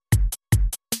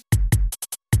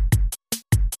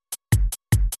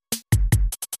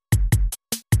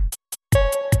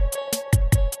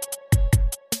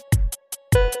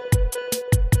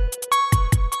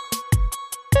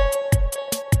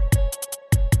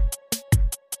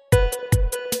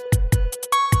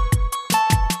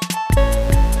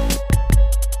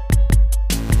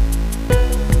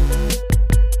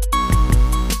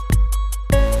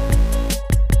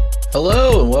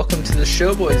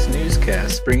Showboys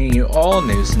Newscast, bringing you all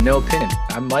news, no opinion.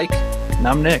 I'm Mike. And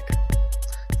I'm Nick.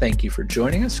 Thank you for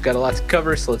joining us. We've got a lot to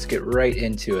cover, so let's get right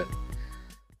into it.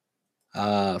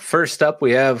 First up,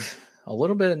 we have a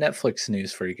little bit of Netflix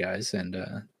news for you guys, and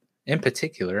in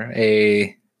particular,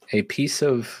 a piece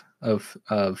of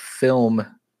film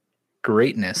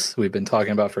greatness we've been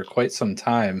talking about for quite some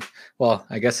time. Well,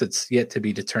 I guess it's yet to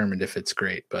be determined if it's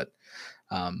great, but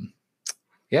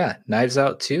Knives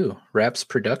Out 2 wraps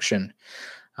production.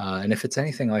 And if it's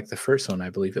anything like the first one, I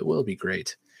believe it will be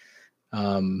great.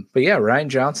 Rian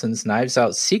Johnson's Knives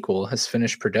Out sequel has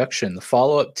finished production. The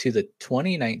follow-up to the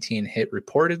 2019 hit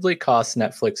reportedly cost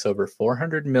Netflix over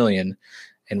 $400 million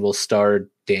and will star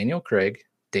Daniel Craig,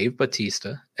 Dave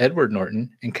Bautista, Edward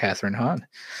Norton, and Kathryn Hahn.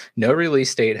 No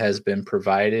release date has been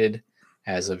provided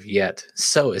as of yet.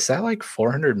 So is that like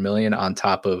 $400 million on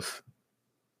top of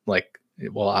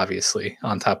obviously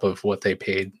on top of what they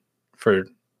paid for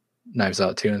Knives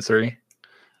Out 2 and 3?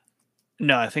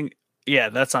 No, I think,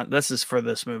 this is for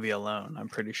this movie alone, I'm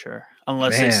pretty sure.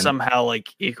 Unless they somehow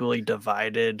equally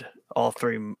divided all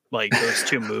three, those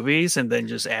two movies and then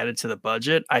just added to the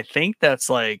budget. I think that's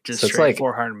straight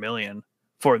 $400 million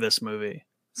for this movie.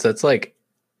 So it's like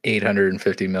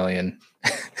 $850 million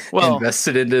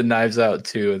invested into Knives Out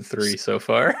 2 and 3 so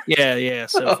far. Yeah,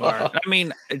 so far. I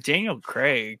mean, Daniel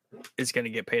Craig is going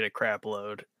to get paid a crap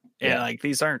load. And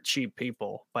these aren't cheap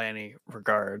people by any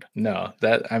regard. No,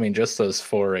 just those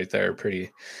four right there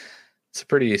it's a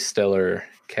pretty stellar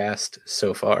cast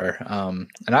so far.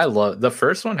 And I love the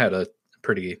first one had a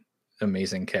pretty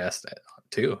amazing cast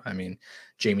too. I mean,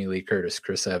 Jamie Lee Curtis,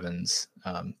 Chris Evans,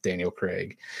 Daniel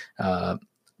Craig,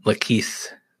 Lakeith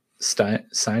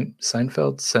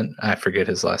Seinfeld. I forget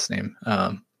his last name.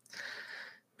 I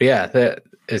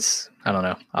don't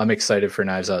know. I'm excited for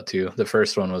Knives Out 2. The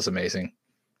first one was amazing.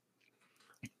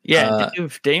 Yeah,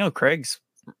 Daniel Craig's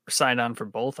signed on for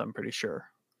both, I'm pretty sure.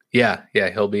 Yeah,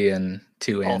 he'll be in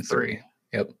 2 and 3.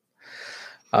 Yep.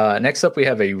 Next up, we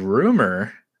have a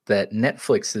rumor that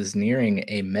Netflix is nearing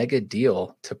a mega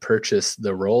deal to purchase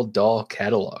the Roald Dahl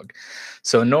catalog.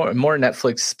 So more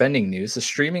Netflix spending news. The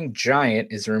streaming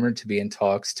giant is rumored to be in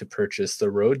talks to purchase the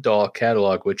Roald Dahl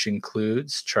catalog, which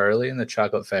includes Charlie and the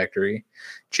Chocolate Factory,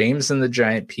 James and the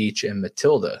Giant Peach, and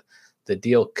Matilda. The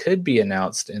deal could be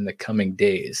announced in the coming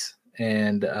days.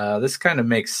 And this kind of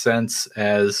makes sense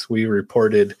as we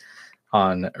reported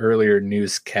on earlier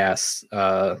newscasts,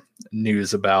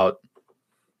 news about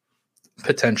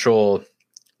potential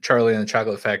Charlie and the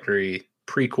Chocolate Factory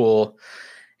prequel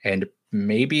and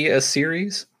maybe a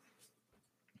series.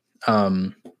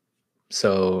 So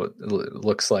it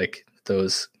looks like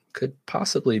those could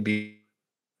possibly be.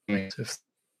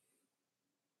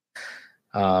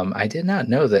 I did not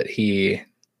know that he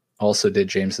also did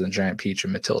James and the Giant Peach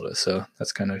and Matilda, so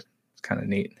that's kind of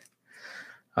neat.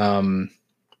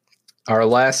 Our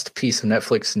last piece of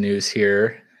Netflix news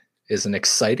here is an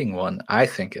exciting one, I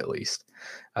think, at least.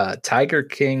 Tiger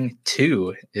King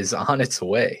 2 is on its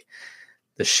way.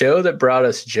 The show that brought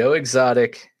us Joe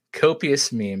Exotic,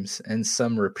 copious memes, and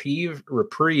some reprieve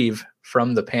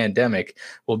from the pandemic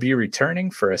will be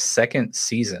returning for a second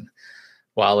season.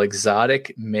 While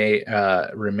Exotic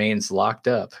remains locked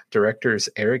up, directors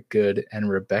Eric Goode and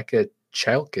Rebecca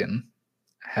Chaikin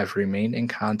have remained in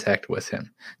contact with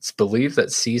him. It's believed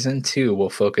that season 2 will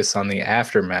focus on the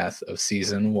aftermath of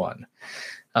season 1.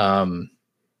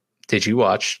 Did you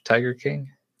watch Tiger King?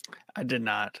 I did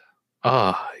not.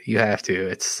 Oh, you have to.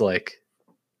 It's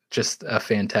just a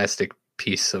fantastic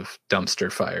piece of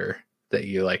dumpster fire that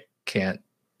you can't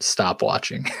stop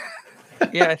watching.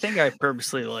 Yeah, I think I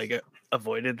purposely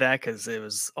avoided that because it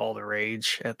was all the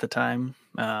rage at the time.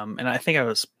 And I think I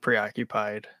was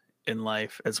preoccupied in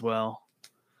life as well.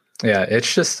 Yeah,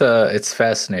 it's just it's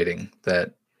fascinating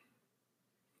that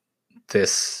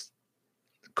this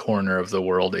corner of the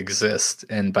world exists.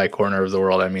 And by corner of the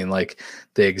world, I mean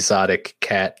the exotic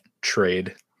cat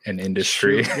trade and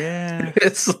industry. Yeah.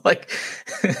 It's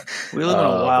we live in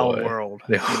a wild world.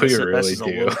 Yeah, we really do. A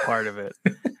little part of it.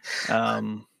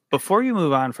 Before you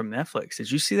move on from Netflix,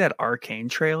 did you see that Arcane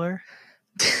trailer?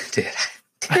 Did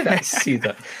I see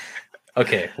that?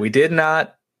 Okay, we did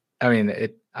not. I mean,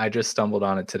 I just stumbled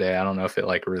on it today. I don't know if it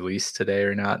released today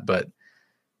or not, but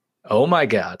oh my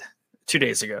God. 2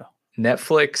 days ago.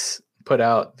 Netflix put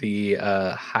out the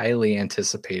highly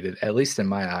anticipated, at least in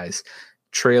my eyes,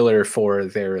 trailer for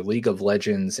their League of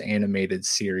Legends animated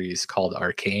series called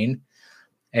Arcane.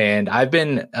 And I've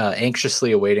been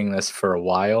anxiously awaiting this for a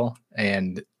while.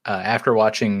 And after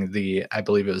watching I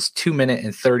believe it was 2 minute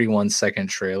and 31 second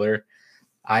trailer,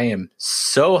 I am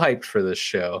so hyped for this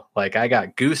show. Like, I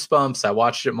got goosebumps. I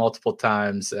watched it multiple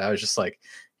times. I was just like,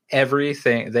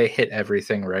 everything, they hit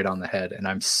everything right on the head. And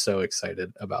I'm so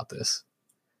excited about this.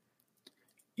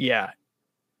 Yeah,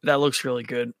 that looks really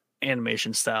good.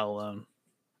 Animation style alone.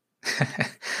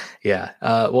 Yeah.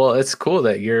 Well, it's cool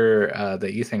that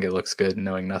that you think it looks good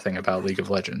knowing nothing about League of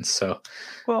Legends. So,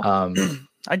 well,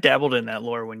 I dabbled in that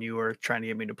lore when you were trying to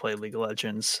get me to play League of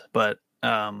Legends, but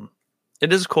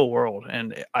it is a cool world,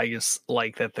 and I just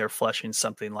like that they're fleshing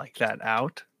something like that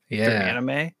out through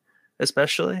anime,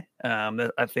 especially.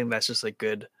 I think that's just a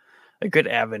good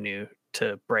avenue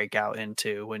to break out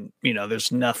into when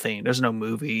there's no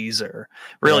movies or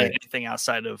really anything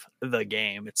outside of the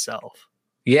game itself.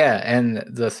 Yeah, and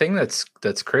the thing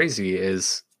that's crazy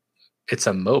is it's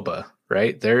a MOBA,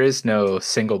 right? There is no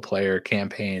single player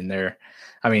campaign there.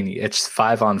 I mean, it's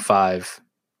 5-on-5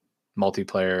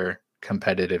 multiplayer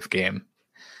competitive game.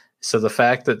 So the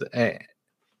fact that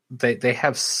they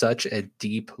have such a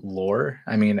deep lore.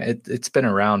 I mean, it's been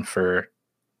around for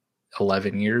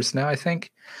 11 years now, I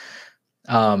think.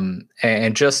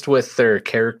 And just with their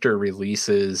character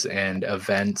releases and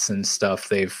events and stuff,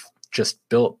 they've just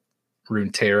built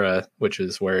Runeterra, which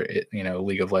is where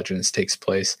League of Legends takes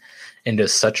place, into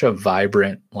such a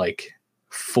vibrant, like,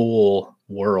 full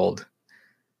world,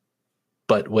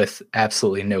 but with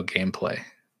absolutely no gameplay.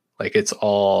 Like, it's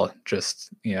all just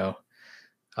in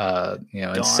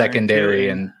secondary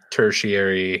and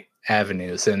tertiary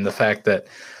avenues, and the fact that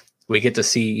we get to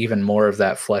see even more of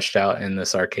that fleshed out in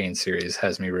this Arcane series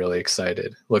has me really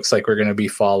excited. Looks like we're going to be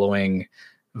following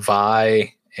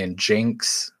Vi and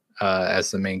Jinx as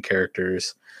the main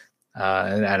characters.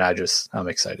 And I'm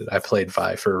excited. I played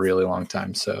Vi for a really long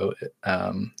time. So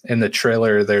in the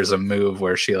trailer, there's a move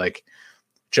where she like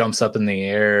jumps up in the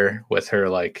air with her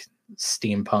like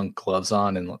steampunk gloves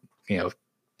on and,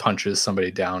 punches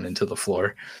somebody down into the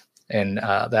floor. And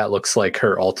that looks like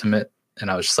her ultimate.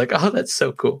 And I was just like, oh, that's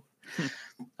so cool.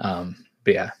 But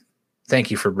yeah,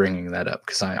 thank you for bringing that up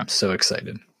because I am so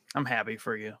excited. I'm happy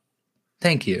for you.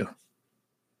 Thank you.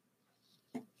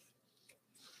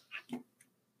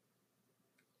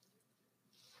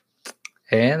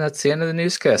 And that's the end of the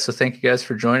newscast. So thank you guys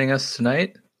for joining us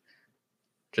tonight.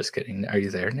 Just kidding. Are you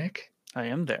there, Nick? I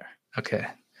am there. Okay.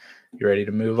 You ready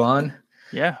to move on?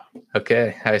 Yeah.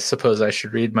 Okay. I suppose I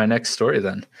should read my next story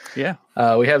then. Yeah.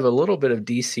 We have a little bit of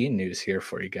DC news here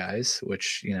for you guys,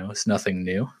 which, is nothing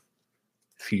new.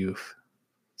 If you've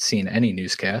seen any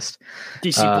newscast.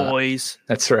 DC Boys.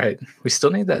 That's right. We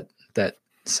still need that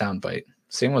soundbite.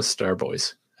 Same with Star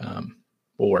Boys.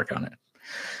 We'll work on it.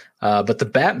 But the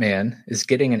Batman is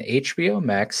getting an HBO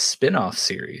Max spin-off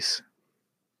series,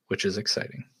 which is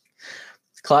exciting.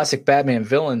 Classic Batman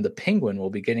villain, the Penguin,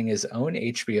 will be getting his own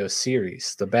HBO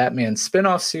series. The Batman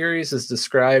spin-off series is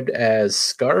described as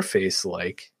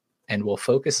Scarface-like and will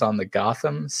focus on the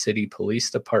Gotham City Police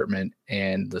Department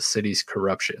and the city's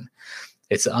corruption.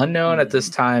 It's unknown at this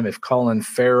time if Colin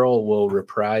Farrell will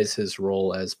reprise his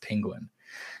role as Penguin.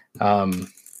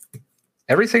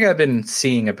 Everything I've been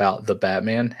seeing about the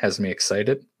Batman has me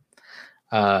excited.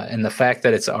 And the fact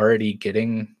that it's already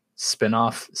getting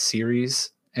spin-off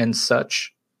series and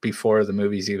such before the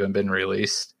movie's even been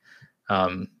released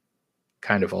kind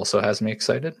of also has me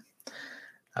excited.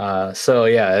 So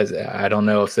yeah, I don't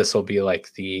know if this will be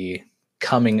like the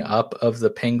coming up of the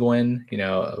Penguin,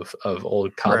 of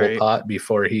old Cobblepot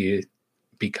before he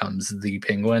becomes the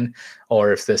Penguin,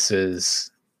 or if this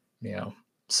is,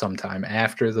 sometime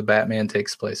after the Batman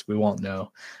takes place. We won't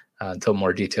know until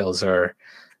more details are,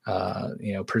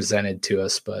 presented to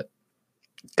us. But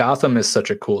Gotham is such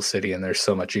a cool city, and there's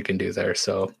so much you can do there.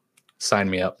 So sign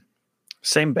me up.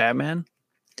 Same Batman,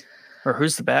 or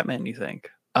who's the Batman? You think?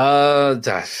 I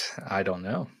don't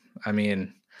know. I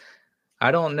mean,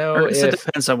 I don't know. It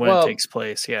depends on when it takes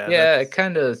place. Yeah. Yeah. It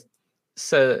kind of.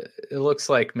 So it looks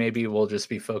like maybe we'll just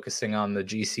be focusing on the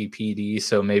GCPD.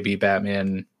 So maybe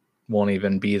Batman won't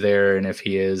even be there, and if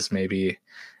he is, maybe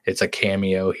it's a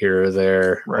cameo here or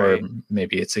there, or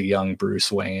maybe it's a young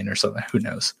Bruce Wayne or something. Who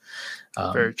knows?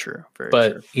 Very true.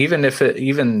 But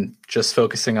even just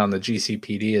focusing on the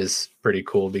GCPD is pretty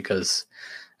cool because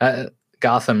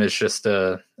Gotham is just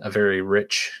a very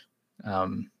rich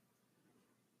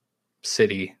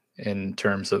city in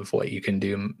terms of what you can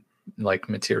do, like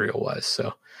material wise.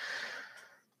 So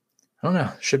I don't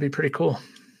know. Should be pretty cool.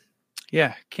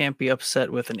 Yeah, can't be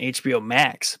upset with an HBO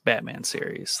Max Batman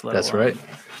series. That's right.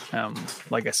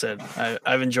 Like I said,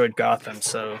 I've enjoyed Gotham,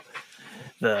 so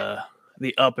the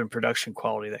up in production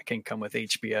quality that can come with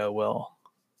HBO will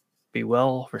be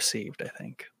well received, I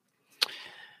think.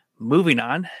 Moving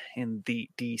on in the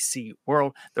DC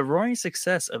world, the roaring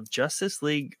success of Justice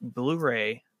League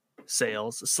Blu-ray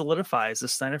sales solidifies the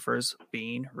Snyderverse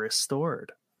being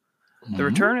restored. The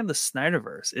return of the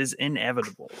Snyderverse is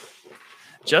inevitable.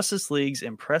 Justice League's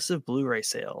impressive Blu-ray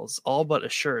sales all but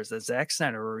assures that Zack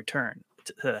Snyder will return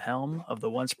to the helm of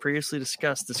the once previously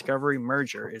discussed Discovery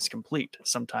merger is complete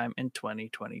sometime in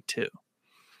 2022.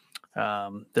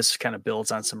 This kind of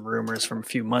builds on some rumors from a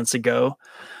few months ago,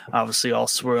 obviously all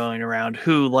swirling around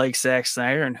who likes Zack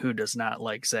Snyder and who does not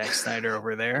like Zack Snyder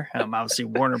over there. Obviously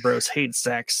Warner Bros. Hates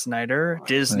Zack Snyder,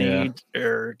 Disney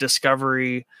or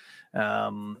Discovery,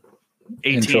 AT&T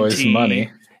enjoys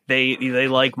money. They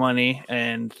like money,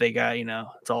 and they got,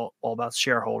 it's all about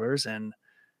shareholders, and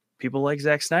people like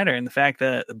Zack Snyder. And the fact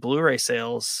that the Blu-ray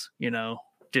sales,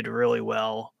 did really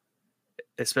well,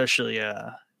 especially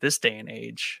this day and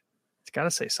age, it's got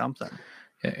to say something.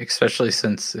 Yeah, especially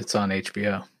since it's on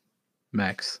HBO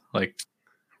Max.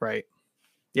 Right.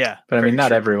 Yeah. But I mean,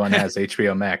 not everyone has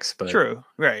HBO Max, but true.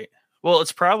 Right. Well,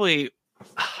 it's probably,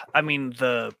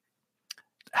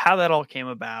 how that all came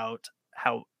about,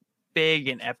 how big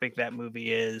and epic that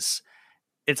movie is,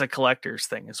 it's a collector's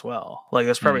thing as well.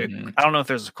 There's probably I don't know if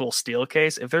there's a cool steel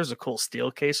case. If there's a cool steel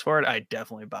case for it, I'd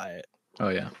definitely buy it. Oh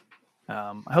yeah.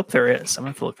 I hope there is. I'm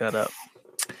gonna have to look that up.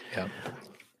 Yeah.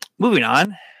 Moving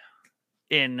on,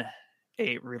 in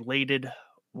a related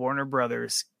Warner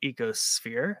Brothers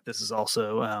ecosphere, this is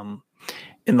also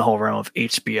in the whole realm of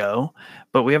HBO,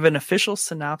 but we have an official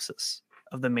synopsis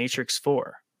of The Matrix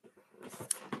 4.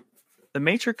 The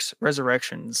Matrix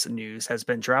Resurrections news has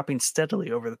been dropping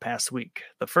steadily over the past week.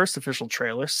 The first official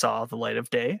trailer saw the light of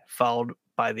day, followed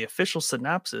by the official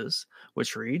synopsis,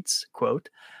 which reads, quote,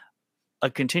 a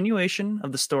continuation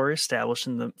of the story established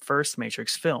in the first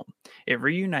Matrix film. It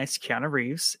reunites Keanu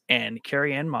Reeves and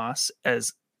Carrie-Anne Moss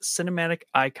as cinematic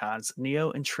icons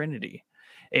Neo and Trinity.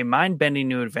 A mind-bending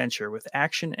new adventure with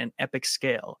action and epic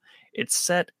scale. It's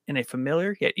set in a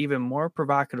familiar yet even more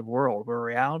provocative world where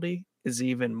reality is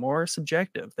even more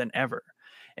subjective than ever,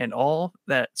 and all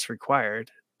that's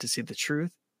required to see the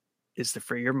truth is to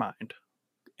free your mind.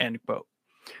 End quote.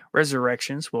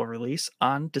 Resurrections will release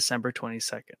on December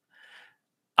 22nd.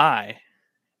 I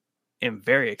am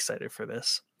very excited for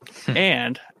this,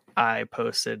 and I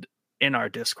posted in our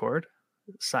Discord,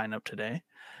 sign up today,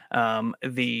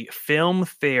 the Film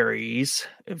Theories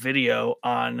video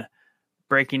on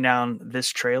breaking down this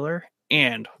trailer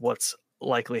and what's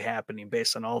likely happening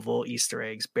based on all the little Easter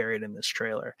eggs buried in this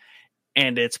trailer.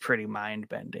 And it's pretty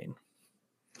mind-bending.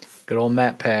 Good old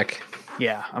Matt Pack.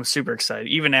 Yeah, I'm super excited.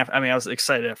 Even after, I was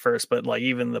excited at first, but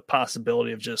even the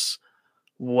possibility of just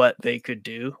what they could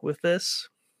do with this,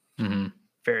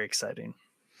 very exciting.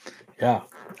 Yeah.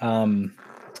 I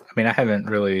haven't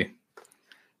really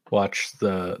watched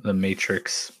the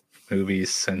Matrix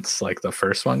movies since the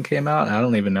first one came out. I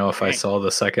don't even know if I saw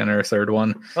the second or third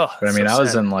one. Oh, but I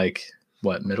was in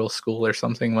middle school or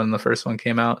something when the first one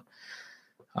came out.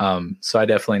 So I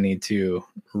definitely need to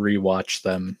rewatch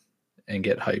them and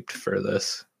get hyped for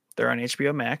this. They're on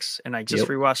HBO Max, and I just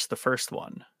rewatched the first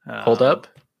one. Hold up?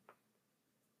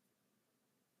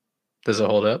 Does it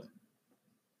hold up?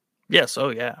 Yes. Oh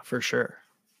yeah, for sure.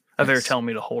 They're telling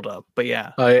me to hold up, but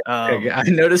yeah. I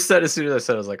noticed that as soon as I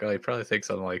said it, I was like, oh, he probably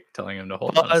thinks I'm telling him to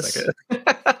hold on a second.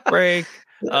 Break.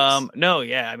 No,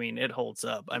 yeah, it holds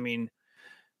up.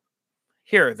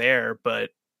 Here or there,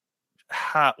 but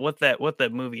what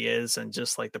that movie is, and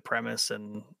just the premise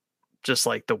and just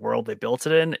the world they built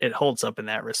it in, it holds up in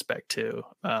that respect too.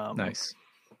 Nice.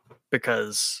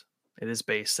 Because it is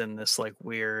based in this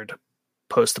weird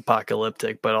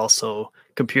post-apocalyptic, but also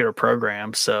computer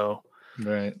program. So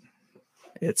right.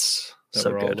 It's that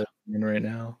so we're good all living right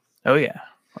now. Oh yeah.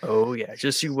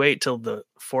 Just you wait till the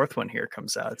fourth one here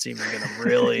comes out. It's even going to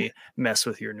really mess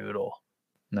with your noodle.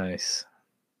 Nice.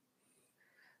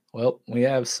 Well, we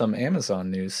have some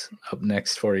Amazon news up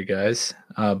next for you guys.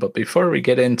 But before we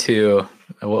get into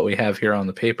what we have here on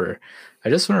the paper, I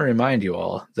just want to remind you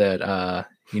all that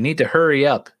you need to hurry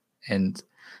up and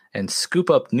scoop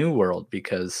up New World,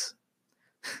 because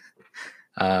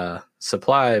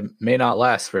supply may not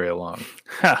last very long.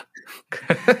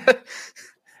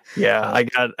 Yeah,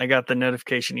 I got the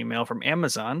notification email from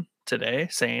Amazon today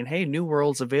saying, "Hey, New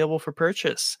World's available for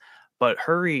purchase, but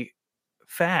hurry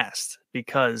fast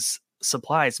because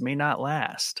supplies may not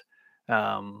last."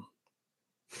 I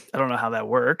don't know how that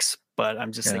works, but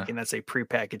I'm just thinking that's a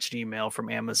prepackaged email from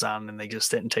Amazon, and they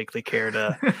just didn't take the care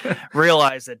to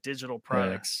realize that digital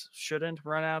products shouldn't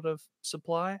run out of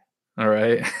supply. All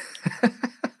right.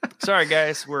 Sorry,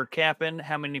 guys, we're capping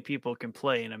how many people can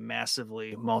play in a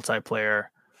massively multiplayer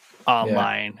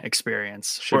online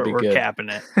experience. We're capping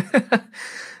it.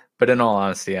 But in all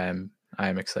honesty, I am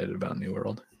excited about New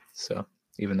World. So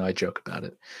even though I joke about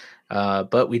it,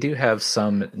 but we do have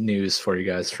some news for you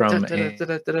guys from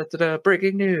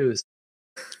breaking news.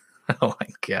 Oh my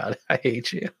God, I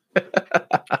hate you.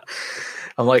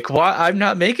 I'm like, why? I'm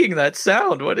not making that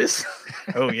sound. What is?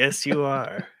 Oh, yes, you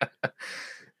are.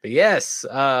 But yes,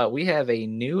 we have a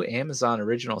new Amazon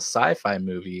original sci-fi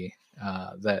movie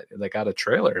that got a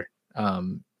trailer.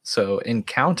 So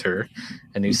Encounter,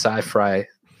 a new sci-fi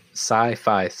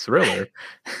thriller,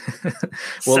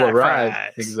 will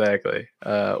arrive. Exactly.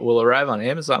 Will arrive on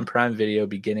Amazon Prime Video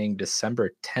beginning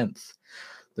December 10th.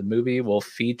 The movie will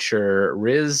feature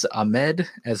Riz Ahmed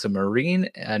as a Marine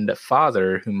and a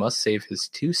father who must save his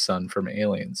two sons from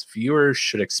aliens. Viewers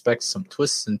should expect some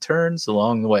twists and turns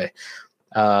along the way.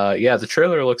 The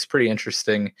trailer looks pretty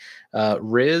interesting.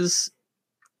 Riz,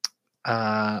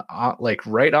 like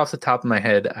right off the top of my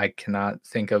head, I cannot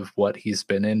think of what he's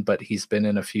been in, but he's been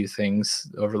in a few things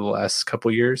over the last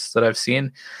couple years that I've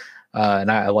seen.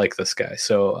 And I like this guy.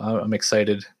 So I'm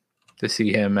excited to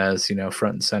see him as,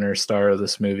 front and center star of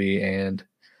this movie. And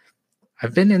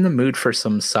I've been in the mood for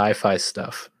some sci-fi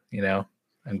stuff,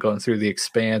 I'm going through The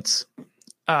Expanse.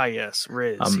 Ah, yes,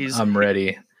 Riz. I'm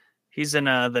ready. He's in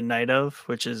The Night Of,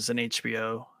 which is an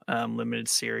HBO limited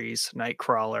series,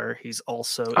 Nightcrawler. He's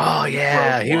also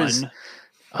he's in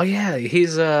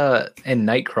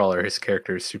Nightcrawler. His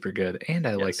character is super good, and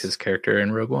I liked his character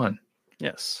in Rogue One.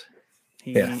 Yes,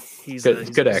 he's a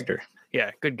good actor.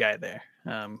 Yeah, good guy there.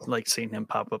 Like seeing him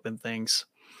pop up in things.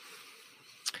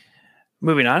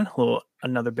 Moving on,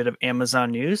 another bit of Amazon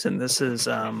news, and this is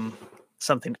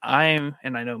something I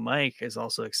know Mike is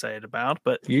also excited about,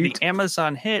 but the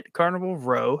Amazon hit Carnival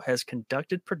Row has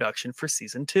conducted production for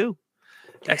season 2.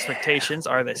 Expectations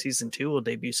are that season 2 will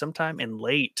debut sometime in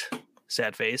late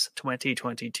Sad Face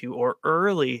 2022 or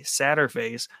early Sadder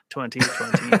Face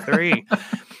 2023.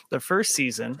 The first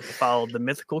season followed the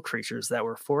mythical creatures that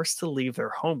were forced to leave their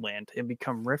homeland and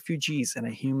become refugees in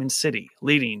a human city,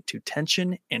 leading to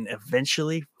tension and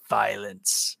eventually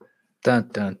violence. Dun,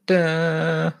 dun,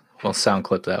 dun. We'll sound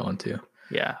clip that one too.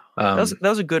 Yeah. That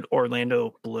was a good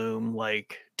Orlando Bloom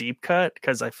deep cut,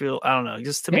 because I don't know,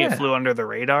 just to me it flew under the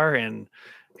radar, and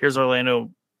here's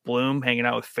Orlando Bloom hanging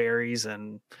out with fairies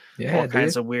and all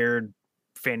kinds of weird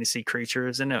fantasy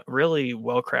creatures in a really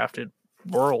well-crafted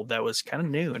world that was kind of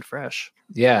new and fresh.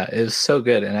 Yeah, it was so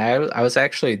good. And I was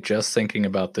actually just thinking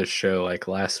about this show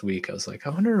last week. I was like,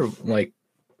 I wonder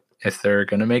if they're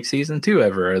going to make season 2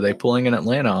 ever. Are they pulling in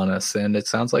Atlanta on us? And it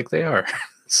sounds like they are.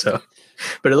 So,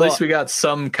 but at least we got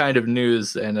some kind of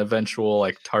news and eventual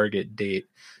target date,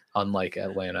 unlike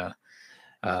Atlanta,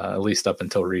 at least up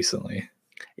until recently.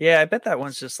 Yeah, I bet that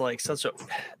one's just such a.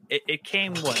 It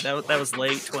came that was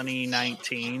late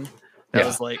 2019. That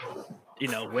was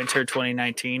winter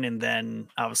 2019, and then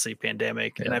obviously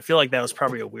pandemic. Yeah. And I feel like that was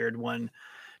probably a weird one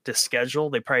to schedule.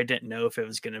 They probably didn't know if it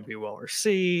was going to be well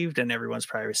received, and everyone's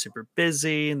probably super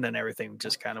busy, and then everything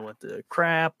just kind of went to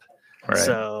crap. Right.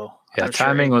 So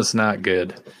timing was not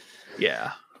good.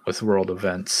 Yeah, with world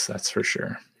events, that's for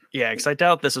sure. Yeah, because I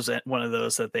doubt this was one of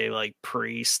those that they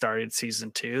pre-started season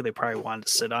 2. They probably wanted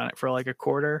to sit on it for a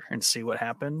quarter and see what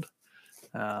happened.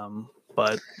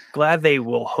 But glad they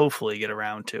will hopefully get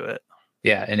around to it.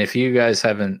 Yeah, and if you guys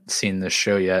haven't seen this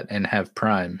show yet and have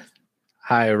Prime,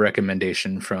 high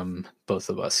recommendation from both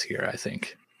of us here, I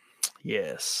think.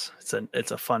 Yes,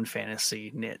 it's a fun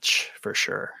fantasy niche for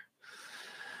sure.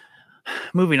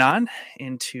 Moving on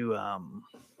into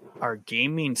our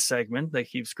gaming segment that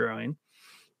keeps growing.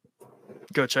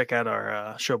 Go check out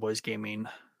our Showboys Gaming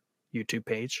YouTube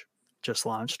page. Just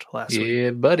launched last week.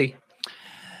 Yeah, buddy.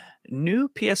 New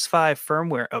PS5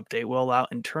 firmware update will allow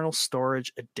internal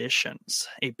storage additions.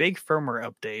 A big firmware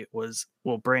update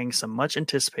will bring some much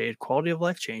anticipated quality of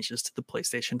life changes to the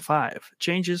PlayStation 5.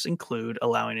 Changes include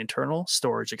allowing internal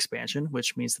storage expansion,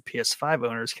 which means the PS5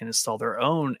 owners can install their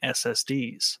own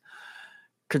SSDs.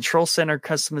 Control center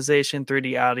customization,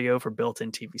 3D audio for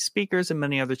built-in TV speakers, and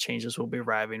many other changes will be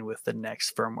arriving with the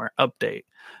next firmware update.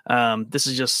 This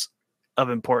is just of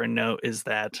important note is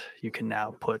that you can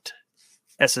now put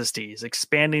SSDs,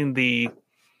 expanding the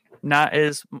not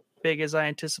as big as I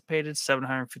anticipated,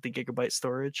 750 gigabyte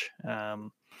storage.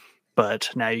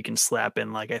 But now you can slap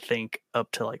in I think up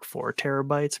to 4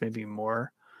 terabytes, maybe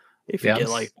more, if you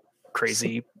get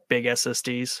crazy big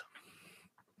SSDs.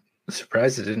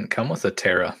 Surprised it didn't come with a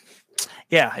Tera.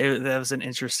 Yeah, that was an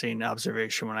interesting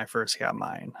observation when I first got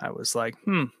mine. I was like,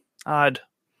 odd.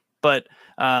 But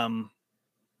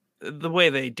the way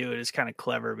they do it is kind of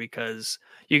clever because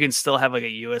you can still have like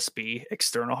a USB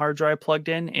external hard drive plugged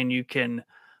in, and you can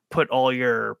put all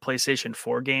your PlayStation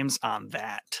 4 games on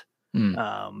that.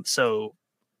 So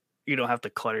you don't have to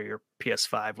clutter your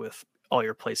PS5 with all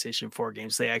your PlayStation 4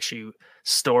 games. They actually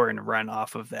store and run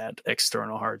off of that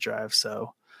external hard drive.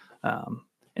 So, and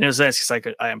it was nice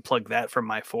because I unplugged that from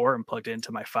my 4 and plugged it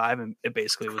into my 5, and it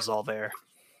basically was all there.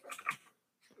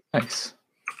 Nice.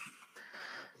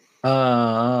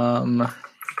 Yeah,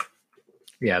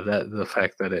 the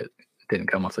fact that it didn't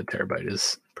come with a terabyte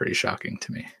is pretty shocking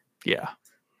to me. Yeah.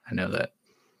 I know that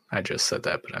I just said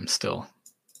that, but I'm still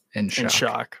in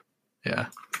shock. Yeah.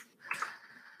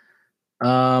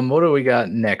 What do we got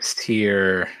next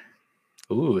here?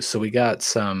 Ooh, so we got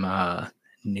some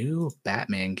new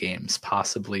Batman games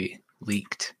possibly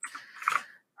leaked,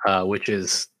 which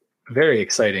is very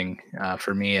exciting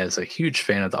for me as a huge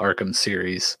fan of the Arkham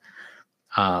series.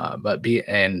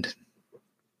 And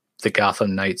the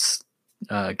Gotham Knights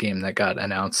game that got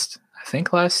announced, I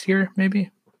think last year,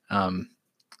 maybe.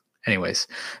 Anyways,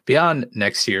 beyond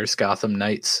next year's Gotham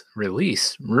Knights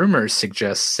release, rumors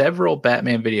suggest several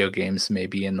Batman video games may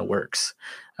be in the works.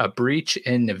 A breach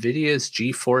in NVIDIA's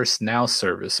GeForce Now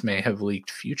service may have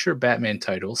leaked future Batman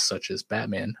titles such as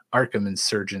Batman Arkham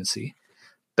Insurgency,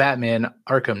 Batman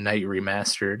Arkham Knight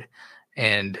Remastered,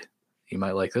 and you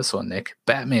might like this one, Nick,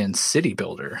 Batman City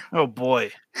Builder. Oh,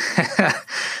 boy.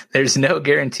 There's no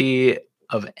guarantee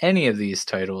of any of these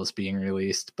titles being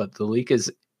released, but the leak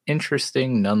is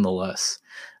interesting nonetheless,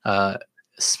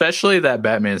 especially that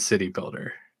Batman City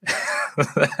Builder.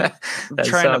 I'm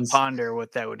trying to ponder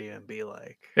what that would even be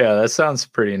like. Yeah, that sounds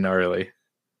pretty gnarly.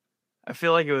 I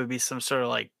feel like it would be some sort of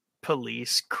like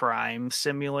police crime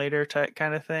simulator type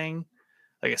kind of thing,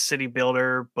 like a city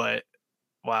builder. But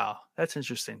wow, that's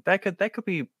interesting. That could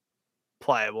be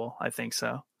pliable. I think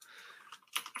so.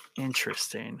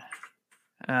 Interesting.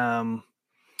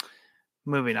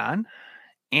 Moving on.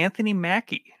 Anthony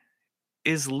Mackie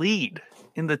is lead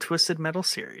in the Twisted Metal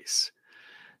series.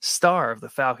 Star of the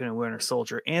Falcon and Winter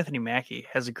Soldier, Anthony Mackie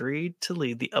has agreed to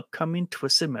lead the upcoming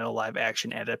Twisted Metal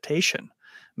live-action adaptation.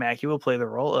 Mackie will play the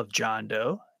role of John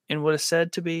Doe in what is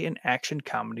said to be an action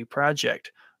comedy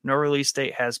project. No release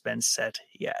date has been set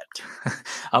yet.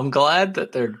 I'm glad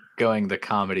that they're going the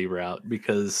comedy route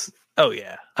because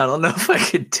I don't know if I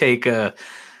could take a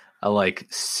like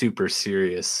super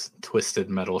serious Twisted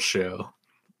Metal show.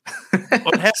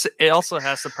 Well, it also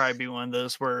has to probably be one of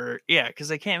those where, because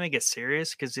they can't make it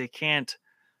serious because they can't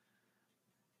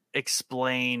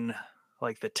explain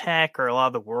like the tech or a lot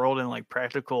of the world in like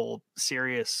practical,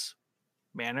 serious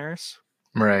manners.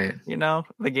 Right. You know,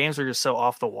 the games are just so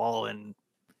off the wall and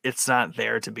it's not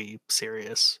there to be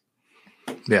serious.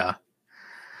 Yeah.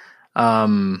 A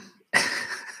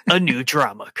new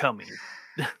drama coming.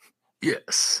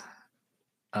 Yes.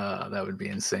 That would be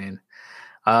insane.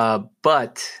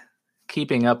 But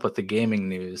keeping up with the gaming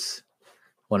news,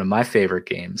 one of my favorite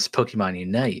games, Pokemon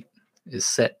Unite, is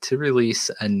set to release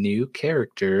a new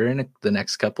character in the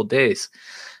next couple days.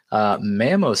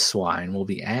 Mamoswine will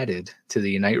be added to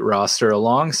the Unite roster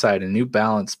alongside a new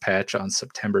balance patch on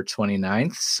September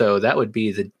 29th. So that would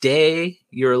be the day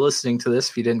you're listening to this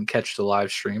if you didn't catch the live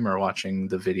stream or watching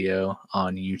the video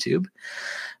on YouTube.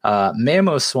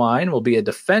 Mamoswine will be a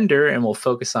defender and will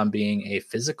focus on being a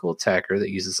physical attacker that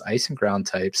uses ice and ground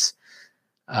type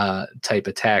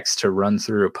attacks to run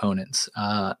through opponents.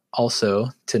 Also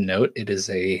to note, it is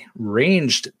a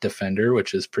ranged defender,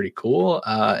 which is pretty cool.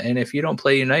 And if you don't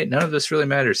play Unite, none of this really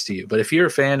matters to you. But if you're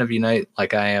a fan of Unite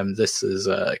like I am, this is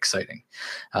exciting.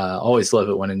 Always love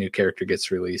it when a new character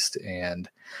gets released. And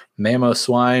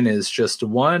Mamoswine is just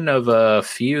one of a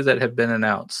few that have been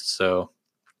announced. So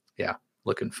yeah,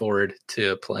 looking forward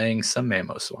to playing some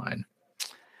Mamoswine.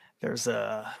 They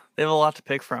have a lot to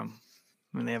pick from.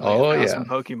 I mean, they have awesome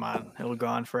Pokemon. It'll go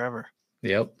on forever.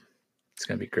 Yep. It's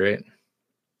going to be great.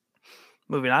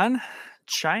 Moving on.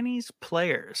 Chinese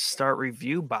players start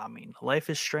review bombing Life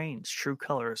is Strange True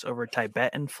Colors over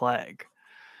Tibetan flag.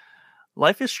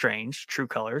 Life is Strange True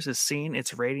Colors is seeing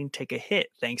its rating take a hit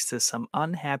thanks to some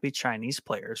unhappy Chinese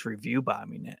players review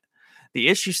bombing it. The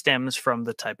issue stems from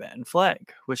the Tibetan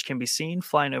flag, which can be seen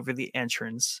flying over the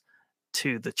entrance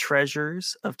to the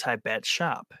Treasures of Tibet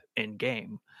shop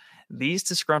in-game. These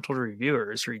disgruntled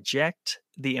reviewers reject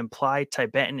the implied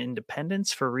Tibetan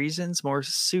independence for reasons more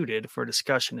suited for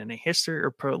discussion in a history or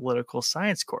political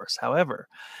science course. However,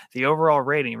 the overall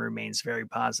rating remains very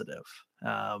positive.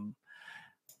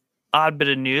 Odd bit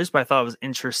of news, but I thought it was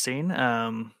interesting.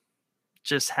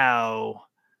 Just how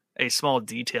a small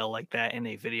detail like that in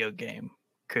a video game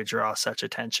could draw such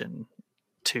attention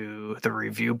to the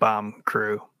review bomb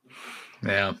crew.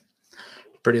 Yeah.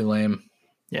 Pretty lame.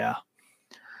 Yeah.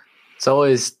 It's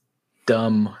always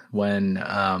dumb when,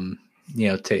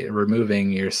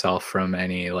 removing yourself from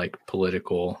any like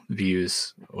political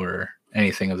views or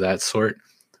anything of that sort.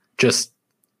 Just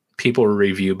people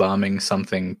review bombing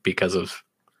something because of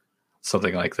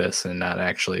something like this and not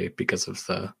actually because of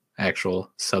the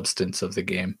actual substance of the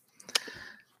game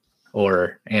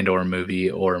or movie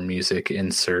or music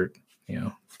insert,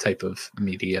 type of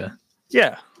media.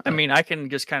 Yeah. I mean, I can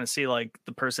just kind of see like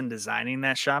the person designing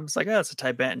that shop. It's like, oh, it's a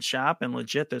Tibetan shop, and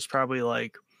legit, there's probably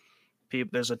like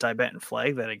there's a Tibetan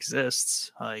flag that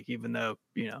exists. Like, even though,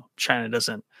 China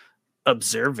doesn't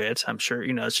observe it, I'm sure,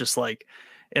 it's just like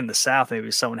in the South,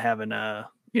 maybe someone having a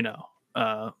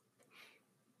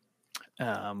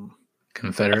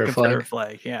Confederate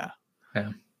flag. Yeah.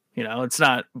 Yeah. It's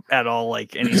not at all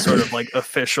like any sort of like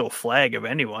official flag of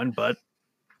anyone, but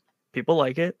people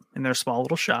like it in their small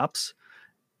little shops.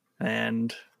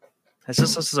 And it's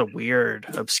just, this is a weird,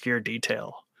 obscure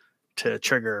detail to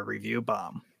trigger a review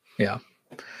bomb. Yeah.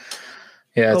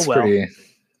 Yeah, it's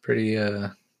pretty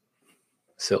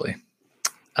silly.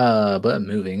 But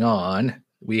moving on,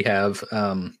 we have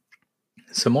some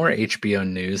more HBO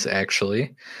news,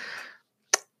 actually.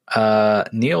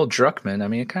 Neil Druckmann, I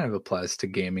mean, it kind of applies to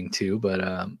gaming too, but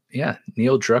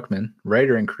Neil Druckmann,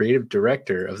 writer and creative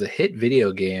director of the hit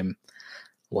video game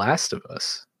Last of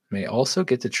Us, may also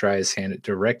get to try his hand at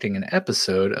directing an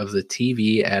episode of the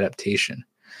TV adaptation.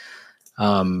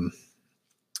 The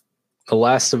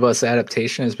Last of Us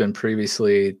adaptation has been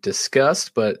previously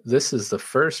discussed, but this is the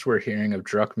first we're hearing of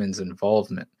Druckmann's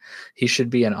involvement. He should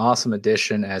be an awesome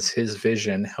addition, as his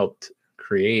vision helped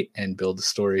create and build the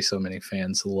story so many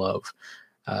fans love.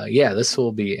 This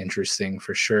will be interesting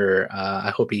for sure. I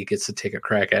hope he gets to take a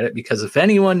crack at it, because if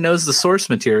anyone knows the source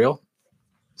material,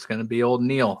 it's going to be old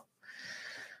Neil.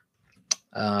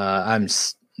 I'm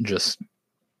just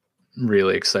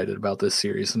really excited about this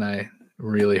series, and I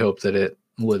really hope that it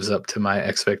lives up to my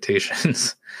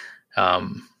expectations. I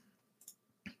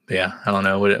don't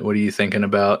know. What are you thinking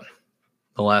about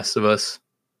The Last of Us?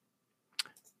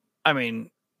 I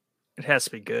mean, it has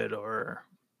to be good or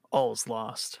all is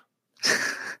lost.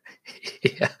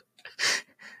 Yeah,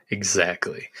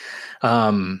 exactly.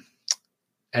 And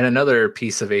another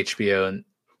piece of HBO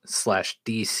 /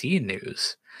 DC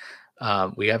news.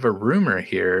 We have a rumor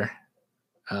here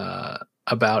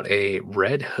about a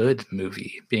Red Hood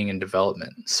movie being in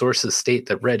development. Sources state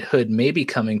that Red Hood may be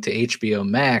coming to HBO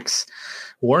Max.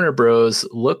 Warner Bros.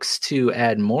 Looks to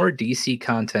add more DC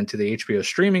content to the HBO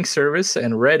streaming service,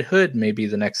 and Red Hood may be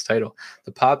the next title.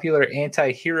 The popular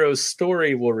anti-hero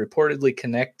story will reportedly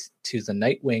connect to the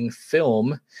Nightwing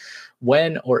film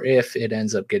when or if it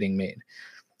ends up getting made.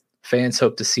 Fans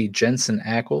hope to see Jensen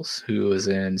Ackles, who was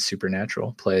in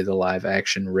Supernatural, play the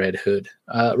live-action Red Hood.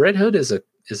 Red Hood is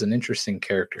an interesting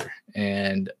character,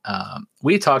 and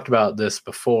we talked about this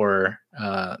before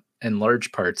in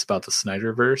large parts about the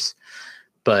Snyderverse,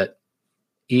 but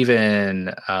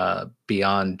even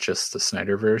beyond just the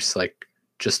Snyderverse, like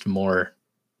just more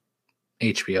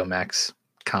HBO Max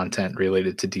content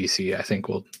related to DC, I think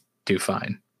will do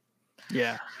fine.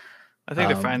 Yeah, I think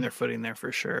they're finding their footing there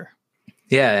for sure.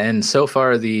 Yeah, and so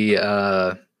far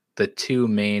the two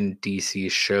main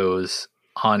DC shows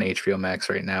on HBO Max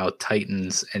right now,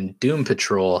 Titans and Doom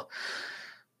Patrol,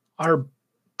 are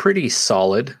pretty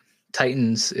solid.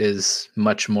 Titans is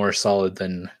much more solid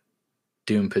than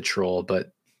Doom Patrol,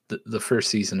 but the first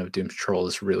season of Doom Patrol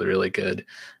is really, really good.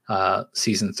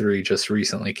 Season 3 just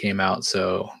recently came out,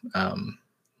 so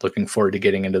looking forward to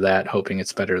getting into that, hoping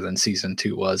it's better than season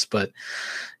 2 was. But,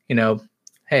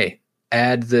 hey,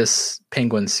 add this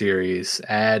Penguin series,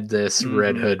 add this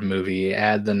Red Hood movie,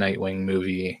 add the Nightwing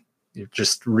movie. You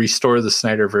just restore the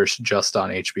Snyderverse just on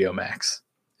HBO Max.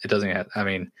 It doesn't have,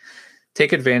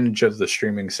 take advantage of the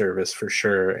streaming service for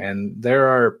sure. And there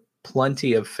are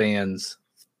plenty of fans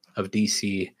of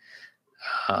DC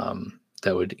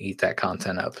that would eat that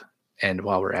content up. And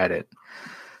while we're at it,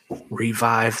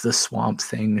 revive the Swamp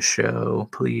Thing show,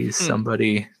 please.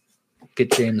 Somebody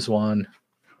get James Wan,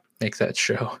 make that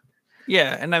show.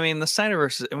 Yeah, and the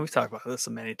Snyderverse, and we've talked about this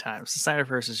many times, the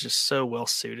Snyderverse is just so well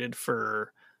suited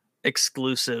for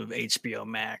exclusive HBO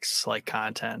Max like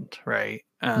content, right?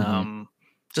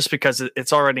 Just because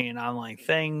it's already an online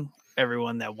thing.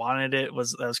 Everyone that wanted it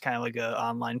was kind of like an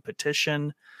online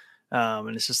petition,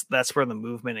 and it's just that's where the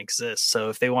movement exists. So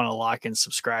if they want to lock in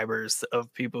subscribers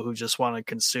of people who just want to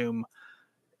consume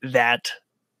that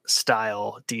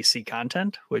style DC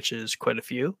content, which is quite a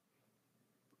few,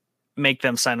 make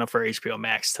them sign up for HBO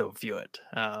Max to view it.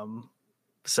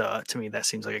 So to me, that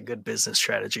seems like a good business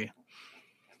strategy.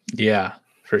 Yeah.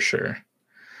 for sure.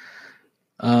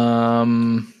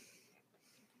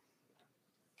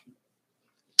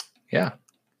 Yeah,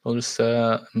 we'll just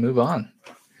move on.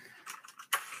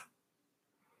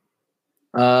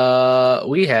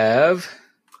 We have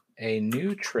a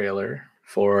new trailer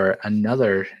for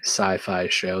another sci-fi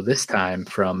show, this time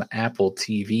from Apple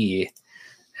TV,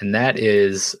 and that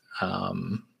is a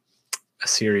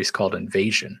series called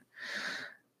Invasion.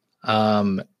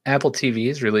 Apple TV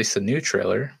has released a new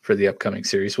trailer for the upcoming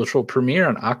series, which will premiere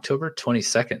on October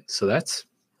 22nd. So that's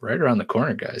right around the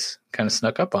corner, guys. Kind of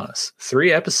snuck up on us.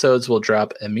 3 episodes will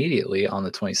drop immediately on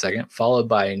the 22nd, followed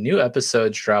by new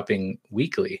episodes dropping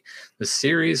weekly. The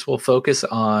series will focus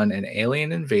on an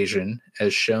alien invasion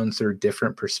as shown through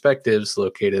different perspectives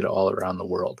located all around the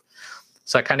world.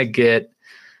 So I kind of get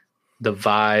the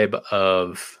vibe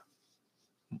of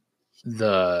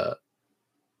the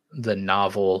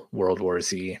novel World War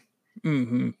Z.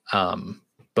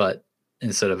 But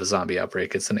instead of a zombie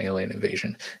outbreak, it's an alien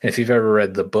invasion. And if you've ever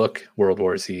read the book World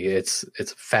War Z, it's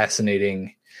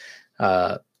fascinating,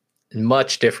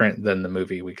 much different than the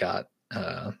movie we got.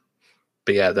 But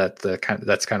yeah,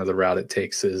 that's kind of the route it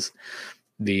takes. Is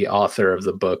the author of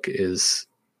the book is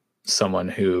someone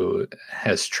who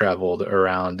has traveled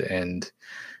around and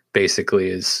basically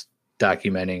is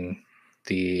documenting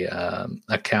the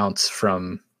accounts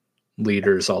from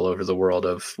leaders all over the world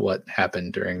of what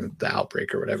happened during the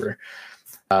outbreak or whatever.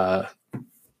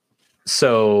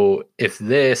 So if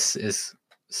this is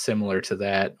similar to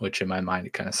that, which in my mind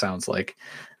it kind of sounds like,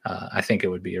 I think it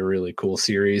would be a really cool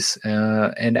series.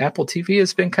 And Apple TV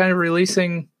has been kind of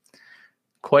releasing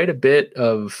quite a bit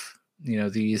of,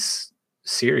 these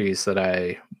series that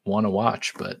I want to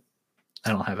watch, but I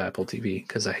don't have Apple TV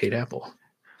because I hate Apple.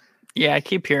 Yeah, I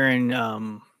keep hearing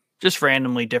just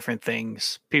randomly different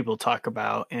things people talk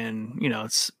about, and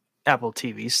it's Apple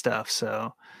TV stuff.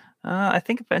 So I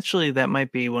think eventually that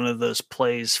might be one of those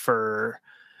plays for,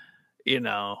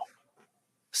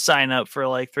 sign up for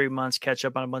like 3 months, catch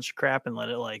up on a bunch of crap, and let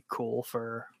it like cool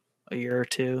for a year or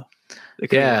two. It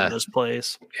could be one of those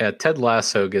plays. Yeah, Ted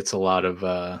Lasso gets a lot of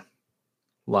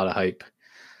hype,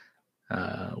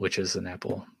 which is an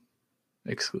Apple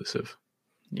exclusive.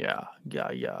 Yeah.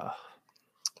 But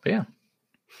yeah.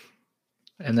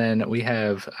 And then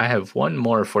I have one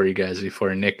more for you guys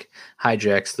before Nick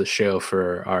hijacks the show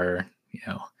for our,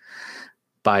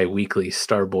 bi-weekly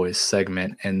Starboys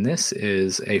segment. And this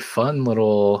is a fun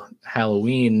little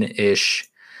Halloween-ish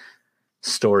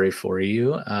story for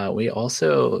you. We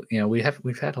also,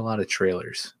 we've had a lot of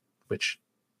trailers, which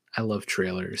I love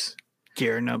trailers.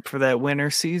 Gearing up for that winter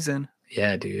season.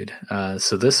 Yeah, dude.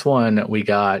 So this one, we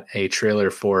got a trailer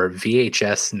for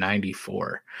VHS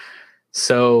 94.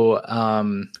 So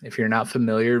if you're not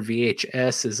familiar,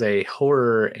 VHS is a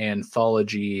horror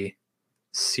anthology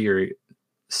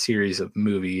series of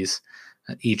movies.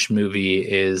 Each movie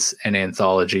is an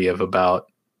anthology of about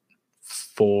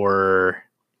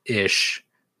 4-ish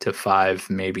to 5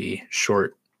 maybe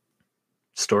short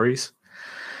stories.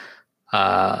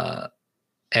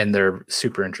 And they're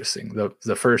super interesting.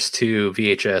 The first 2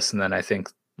 VHS, and then I think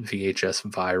VHS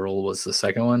Viral was the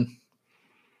second one.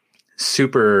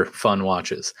 Super fun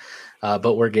watches.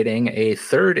 But we're getting a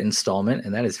 3rd installment,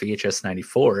 and that is VHS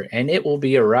 94. And it will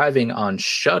be arriving on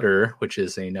Shudder, which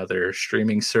is another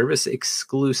streaming service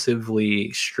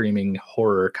exclusively streaming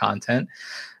horror content,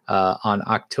 on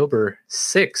October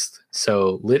 6th.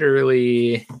 So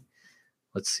literally,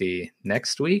 let's see,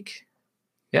 next week?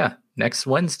 Yeah, next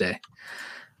Wednesday.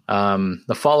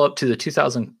 The follow-up to the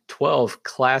 2012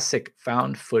 classic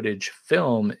found footage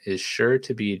film is sure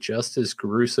to be just as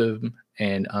gruesome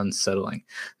and unsettling.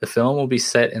 The film will be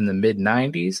set in the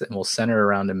mid-90s and will center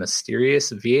around a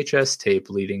mysterious VHS tape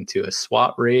leading to a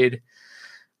SWAT raid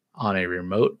on a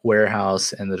remote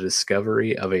warehouse and the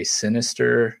discovery of a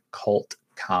sinister cult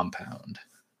compound.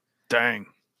 Dang.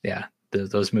 Yeah,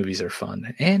 those movies are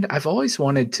fun. And I've always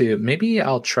wanted to, maybe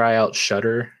I'll try out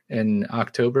Shudder in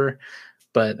October.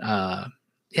 But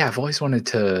yeah, I've always wanted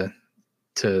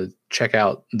to check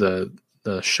out the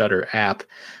Shudder app.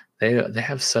 They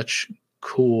have such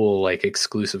cool like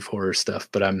exclusive horror stuff.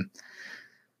 But I'm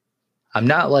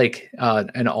not like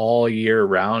an all year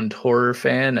round horror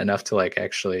fan enough to like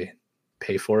actually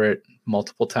pay for it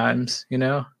multiple times,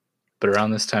 But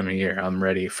around this time of year, I'm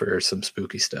ready for some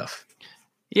spooky stuff.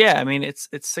 Yeah, I mean it's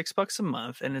 $6 a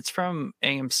month, and it's from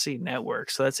AMC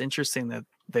Network, so that's interesting that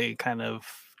they kind of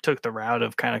took the route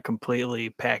of kind of completely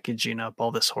packaging up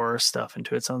all this horror stuff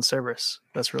into its own service.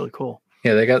 That's really cool.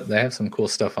 Yeah, they have some cool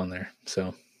stuff on there.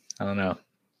 So I don't know.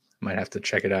 Might have to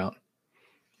check it out.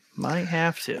 Might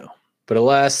have to. But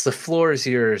alas, the floor is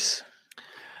yours.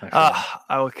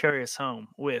 I will carry us home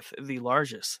with the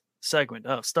largest segment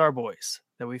of Star Boys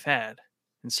that we've had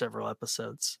in several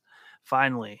episodes.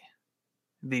 Finally,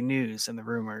 the news and the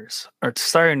rumors are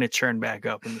starting to churn back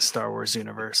up in the Star Wars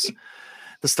universe,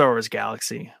 the Star Wars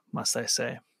galaxy, must I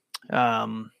say.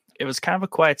 It was kind of a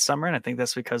quiet summer, and I think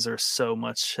that's because there's so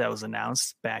much that was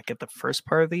announced back at the first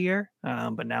part of the year.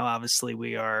 But now, obviously,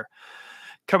 we are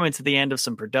coming to the end of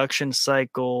some production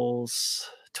cycles.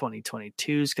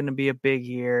 2022 is going to be a big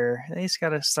year. They just got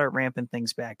to start ramping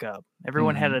things back up.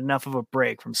 Everyone had enough of a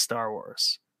break from Star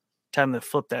Wars. Time to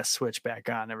flip that switch back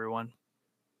on, everyone.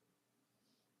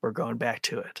 We're going back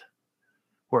to it,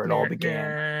 where it all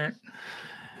began.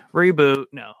 Reboot.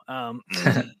 No.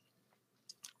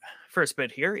 First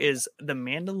bit here is The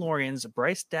Mandalorian's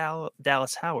Bryce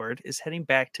Dallas Howard is heading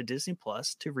back to Disney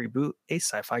Plus to reboot a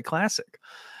sci-fi classic.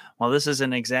 While this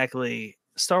isn't exactly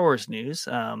Star Wars news,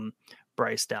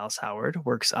 Bryce Dallas Howard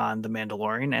works on The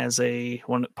Mandalorian as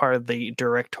one part of the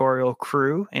directorial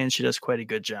crew, and she does quite a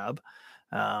good job.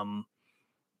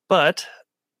 But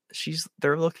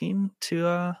they're looking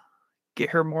to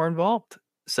get her more involved.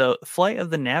 So, Flight of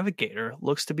the Navigator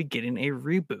looks to be getting a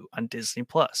reboot on Disney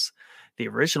Plus. The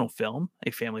original film,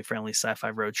 a family-friendly sci-fi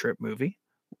road trip movie,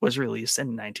 was released in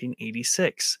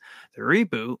 1986. The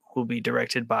reboot will be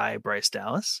directed by Bryce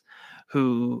Dallas,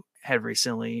 who had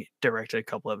recently directed a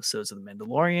couple episodes of The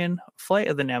Mandalorian. Flight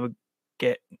of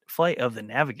the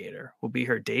Navigator will be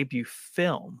her debut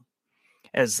film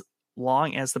as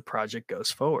long as the project goes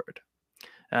forward.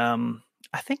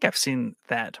 I think I've seen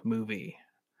that movie,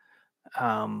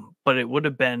 but it would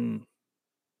have been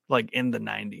like in the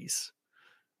 90s,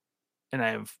 and I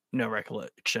have no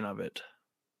recollection of it,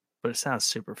 but it sounds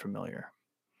super familiar.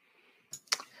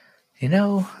 You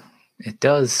know, it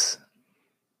does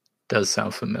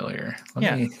sound familiar.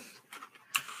 Let me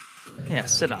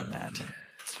sit on that.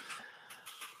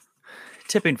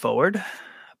 Tipping forward,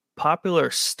 popular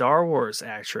Star Wars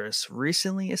actress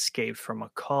recently escaped from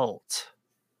a cult.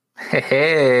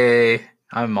 Hey,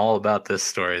 I'm all about this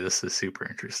story. This is super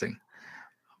interesting.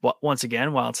 Once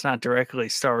again, while it's not directly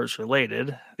Star Wars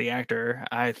related, the actor,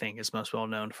 I think, is most well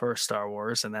known for Star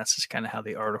Wars, and that's just kind of how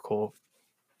the article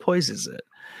poises it.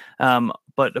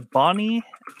 But Bonnie,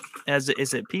 is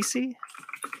it PC?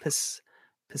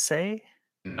 Pisay?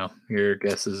 No, your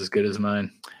guess is as good as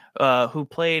mine. Who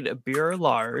played Beer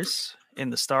Lars in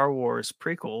the Star Wars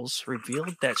prequels,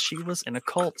 revealed that she was in a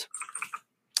cult.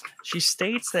 She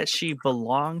states that she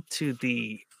belonged to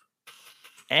the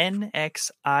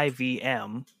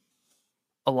NXIVM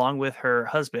along with her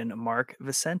husband, Mark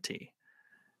Vicente.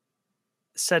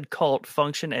 Said cult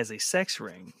functioned as a sex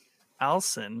ring.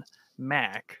 Alison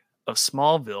Mack of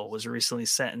Smallville was recently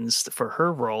sentenced for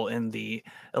her role in the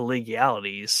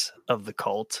illegalities of the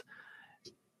cult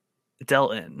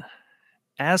dealt in.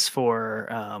 As for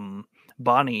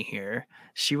Bonnie here,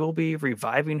 she will be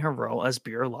reviving her role as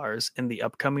Beer Lars in the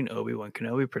upcoming Obi-Wan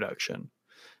Kenobi production.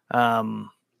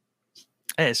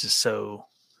 It's just so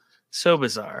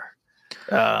bizarre.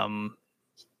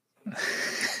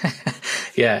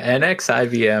 Yeah,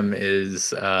 NXIVM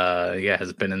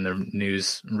has been in the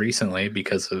news recently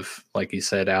because of, like you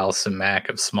said, Alison Mack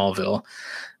of Smallville,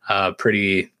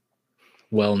 pretty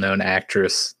well-known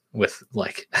actress with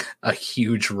like a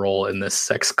huge role in this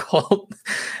sex cult.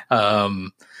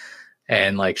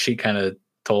 And like she kind of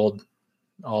told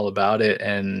all about it,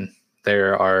 and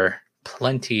there are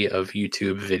plenty of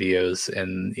YouTube videos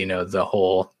and, you know, the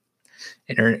whole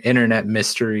internet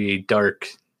mystery, dark,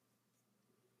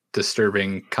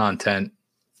 disturbing content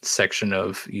section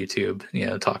of YouTube, you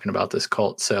know, talking about this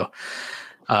cult. So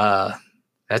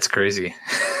that's crazy.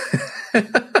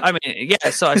 I mean, yeah.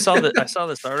 So I saw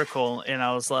this article, and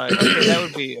I was like, okay, that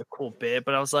would be a cool bit.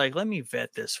 But I was like, let me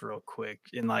vet this real quick.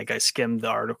 And like, I skimmed the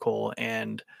article,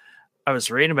 and I was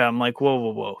reading about it. I'm like,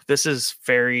 whoa. This is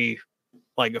very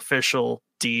like official,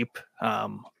 deep,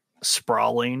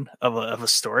 sprawling of a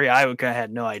story. I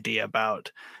had no idea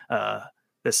about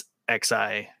this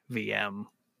XIVM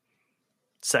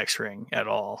sex ring at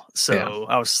all. So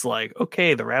I was like,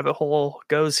 okay, the rabbit hole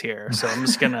goes here. So I'm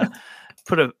just gonna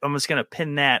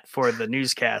pin that for the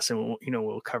newscast, and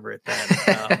we'll cover it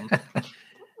then.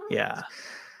 Yeah,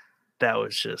 that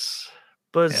was just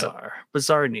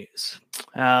bizarre news.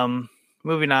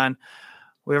 Moving on,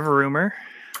 we have a rumor: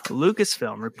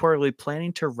 Lucasfilm reportedly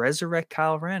planning to resurrect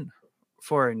Kylo Ren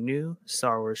for a new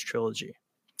Star Wars trilogy.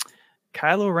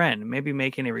 Kylo Ren may be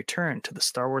making a return to the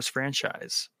Star Wars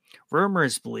franchise.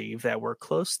 Rumors believe that we're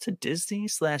close to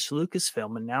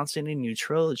Disney/Lucasfilm announcing a new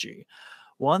trilogy,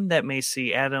 one that may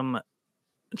see Adam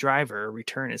Driver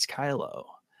return as Kylo.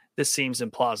 This seems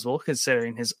implausible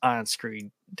considering his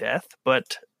on-screen death,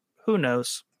 but Who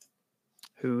knows?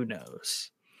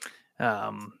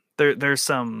 There's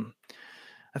some.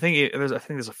 I think there's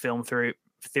a film theory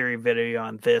video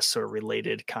on this or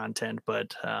related content,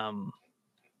 but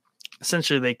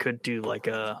essentially they could do like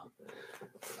a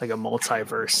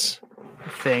multiverse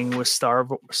thing with Star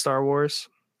Wars.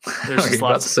 There's just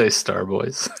about to say Star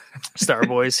Boys. Star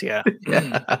Boys, yeah.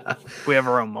 We have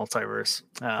our own multiverse.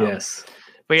 Yes.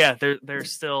 But yeah,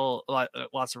 there's still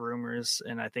lots of rumors,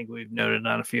 and I think we've noted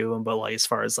on a few of them. But like as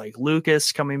far as like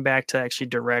Lucas coming back to actually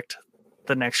direct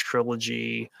the next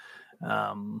trilogy,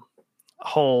 a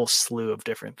whole slew of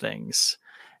different things,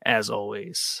 as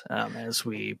always, as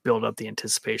we build up the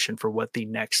anticipation for what the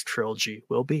next trilogy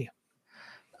will be.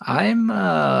 I'm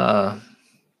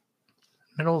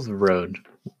middle of the road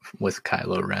with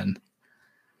Kylo Ren.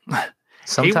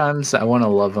 Sometimes I want to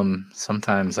love him.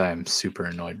 Sometimes I'm super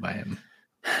annoyed by him.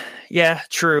 Yeah,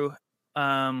 true.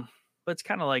 But it's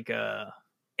kind of like Anakin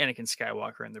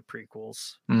Skywalker in the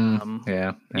prequels.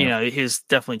 Yeah. You know, he's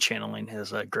definitely channeling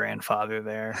his grandfather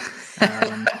there.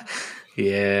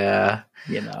 Yeah.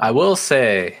 You know, I will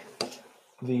say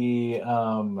the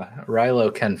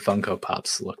Rilo Ken Funko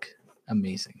Pops look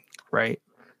amazing. Right.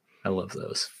 I love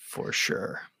those. For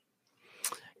sure.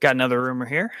 Got another rumor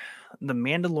here. The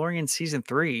Mandalorian Season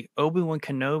 3, Obi-Wan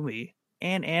Kenobi,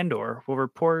 and Andor will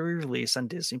reportedly release on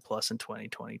Disney Plus in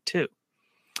 2022.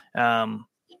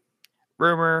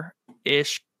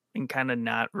 Rumor-ish and kind of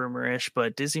not rumor-ish,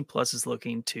 but Disney Plus is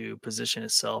looking to position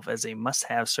itself as a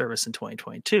must-have service in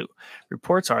 2022.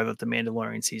 Reports are that The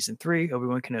Mandalorian Season 3,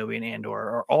 Obi-Wan Kenobi, and Andor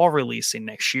are all releasing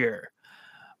next year.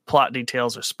 Plot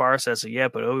details are sparse as of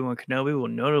yet, but Obi-Wan Kenobi will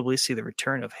notably see the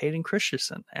return of Hayden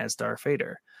Christensen as Darth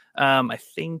Vader. I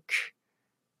think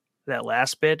that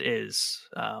last bit is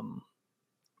not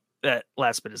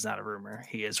a rumor.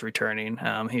 He is returning.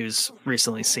 He was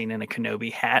recently seen in a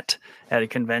Kenobi hat at a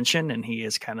convention, and he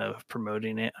is kind of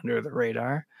promoting it under the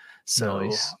radar. So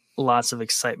nice. Lots of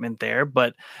excitement there.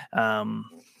 But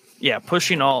yeah,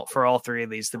 pushing for all three of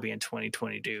these to be in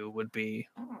 2022 would be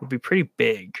pretty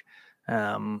big.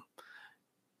 But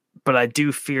I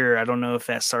do fear, I don't know if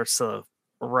that starts to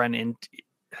run in.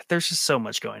 There's just so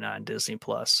much going on in Disney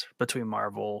Plus between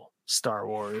Marvel, Star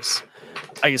Wars.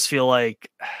 I just feel like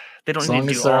they don't need to do all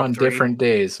three. As long as they're on different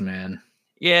days, man.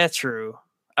 Yeah, true.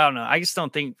 I don't know. I just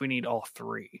don't think we need all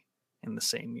three in the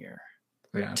same year.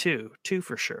 Yeah. Two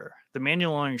for sure. The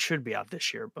Mandalorian should be out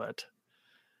this year, but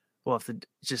we'll have to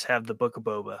just have the Book of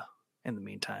Boba in the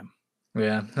meantime.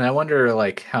 Yeah, and I wonder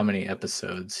like how many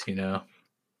episodes, you know?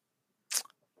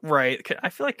 Right. I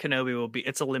feel like Kenobi will be.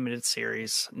 It's a limited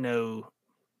series. No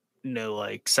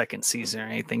like second season or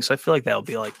anything. So I feel like that'll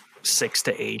be like 6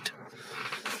 to 8.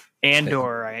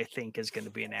 Andor, I think, is going to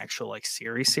be an actual like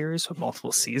series with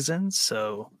multiple seasons.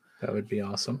 So that would be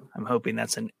awesome. I'm hoping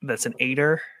that's an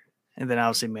 8er, and then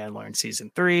obviously Mandalorian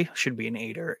Season 3 should be an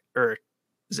 8er, or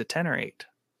is it 10 or 8?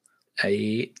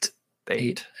 8.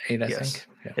 8, I yes, think.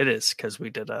 Yeah. It is, because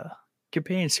we did a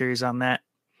companion series on that.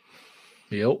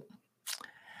 Yep.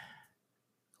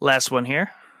 Last one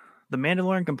here. The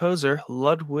Mandalorian composer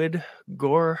Ludwig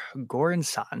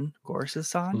Göransson,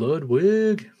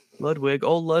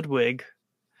 Ludwig,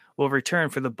 will return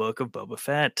for the Book of Boba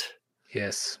Fett.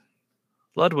 Yes.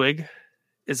 Ludwig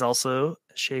is also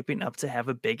shaping up to have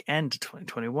a big end to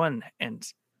 2021 and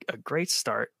a great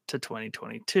start to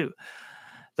 2022.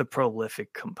 The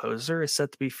prolific composer is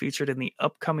set to be featured in the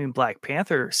upcoming Black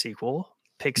Panther sequel,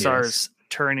 Pixar's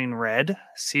Turning Red,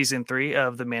 Season 3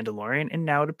 of The Mandalorian, and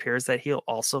now it appears that he'll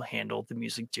also handle the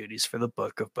music duties for the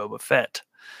Book of Boba Fett.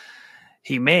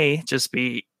 He may just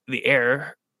be the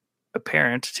heir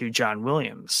apparent to John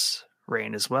Williams'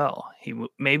 reign as well. He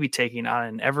may be taking on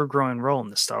an ever-growing role in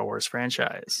the Star Wars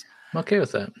franchise. I'm okay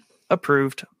with that.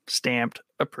 Approved, stamped,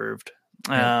 approved.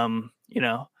 Yeah. You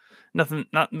know,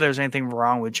 not there's anything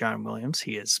wrong with John Williams.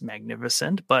 He is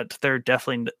magnificent, but they're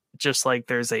definitely, just like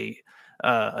there's a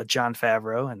Jon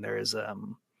Favreau, and there is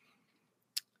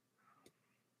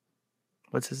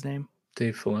what's his name?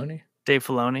 Dave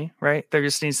Filoni, right? There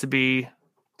just needs to be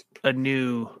a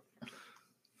new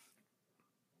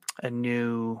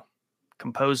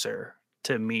composer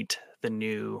to meet the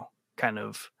new kind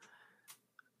of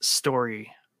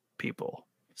story people.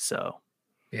 So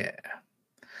yeah,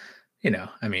 you know,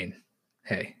 I mean,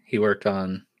 hey, he worked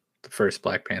on the first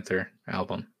Black Panther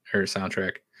album or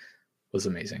soundtrack. Was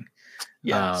amazing.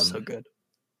 Yeah, so good.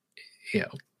 You know,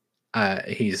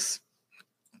 he's,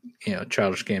 you know,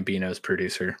 Childish Gambino's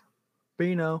producer.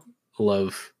 Bino.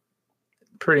 Love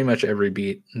pretty much every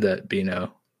beat that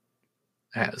Bino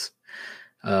has.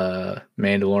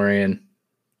 Mandalorian,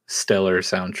 stellar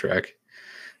soundtrack,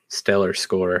 stellar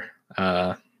score.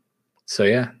 So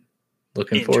yeah,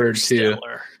 looking forward to.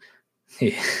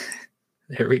 Yeah,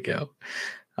 there we go.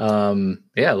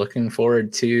 Yeah, looking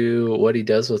forward to what he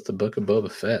does with the Book of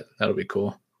Boba Fett. That'll be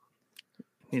cool.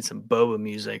 Need some Boba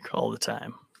music all the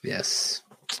time. Yes.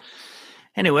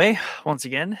 Anyway, once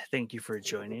again, thank you for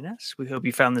joining us. We hope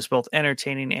you found this both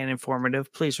entertaining and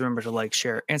informative. Please remember to like,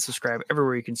 share, and subscribe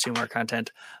everywhere you consume our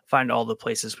content. Find all the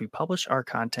places we publish our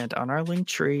content on our link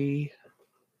tree.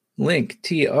 Link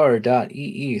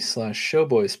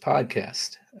tr.ee/Showboys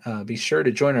podcast. Be sure to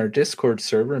join our Discord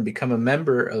server and become a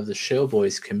member of the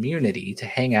Showboys community to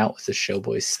hang out with the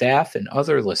Showboys staff and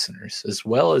other listeners, as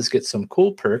well as get some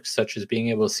cool perks such as being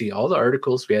able to see all the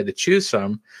articles we had to choose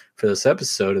from for this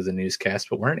episode of the newscast,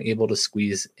 but weren't able to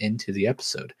squeeze into the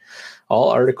episode. All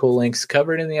article links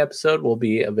covered in the episode will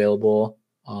be available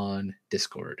on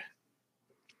Discord.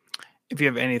 If you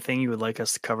have anything you would like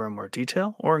us to cover in more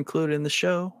detail or include in the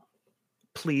show,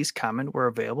 please comment where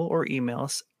available or email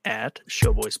us at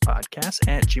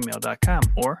showboyspodcast@gmail.com,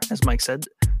 or as Mike said,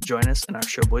 join us in our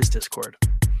Showboys Discord.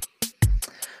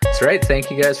 That's right.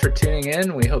 Thank you guys for tuning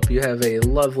in. We hope you have a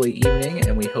lovely evening,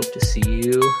 and we hope to see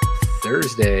you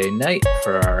Thursday night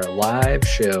for our live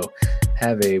show.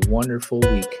 Have a wonderful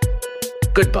week.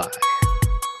 Goodbye.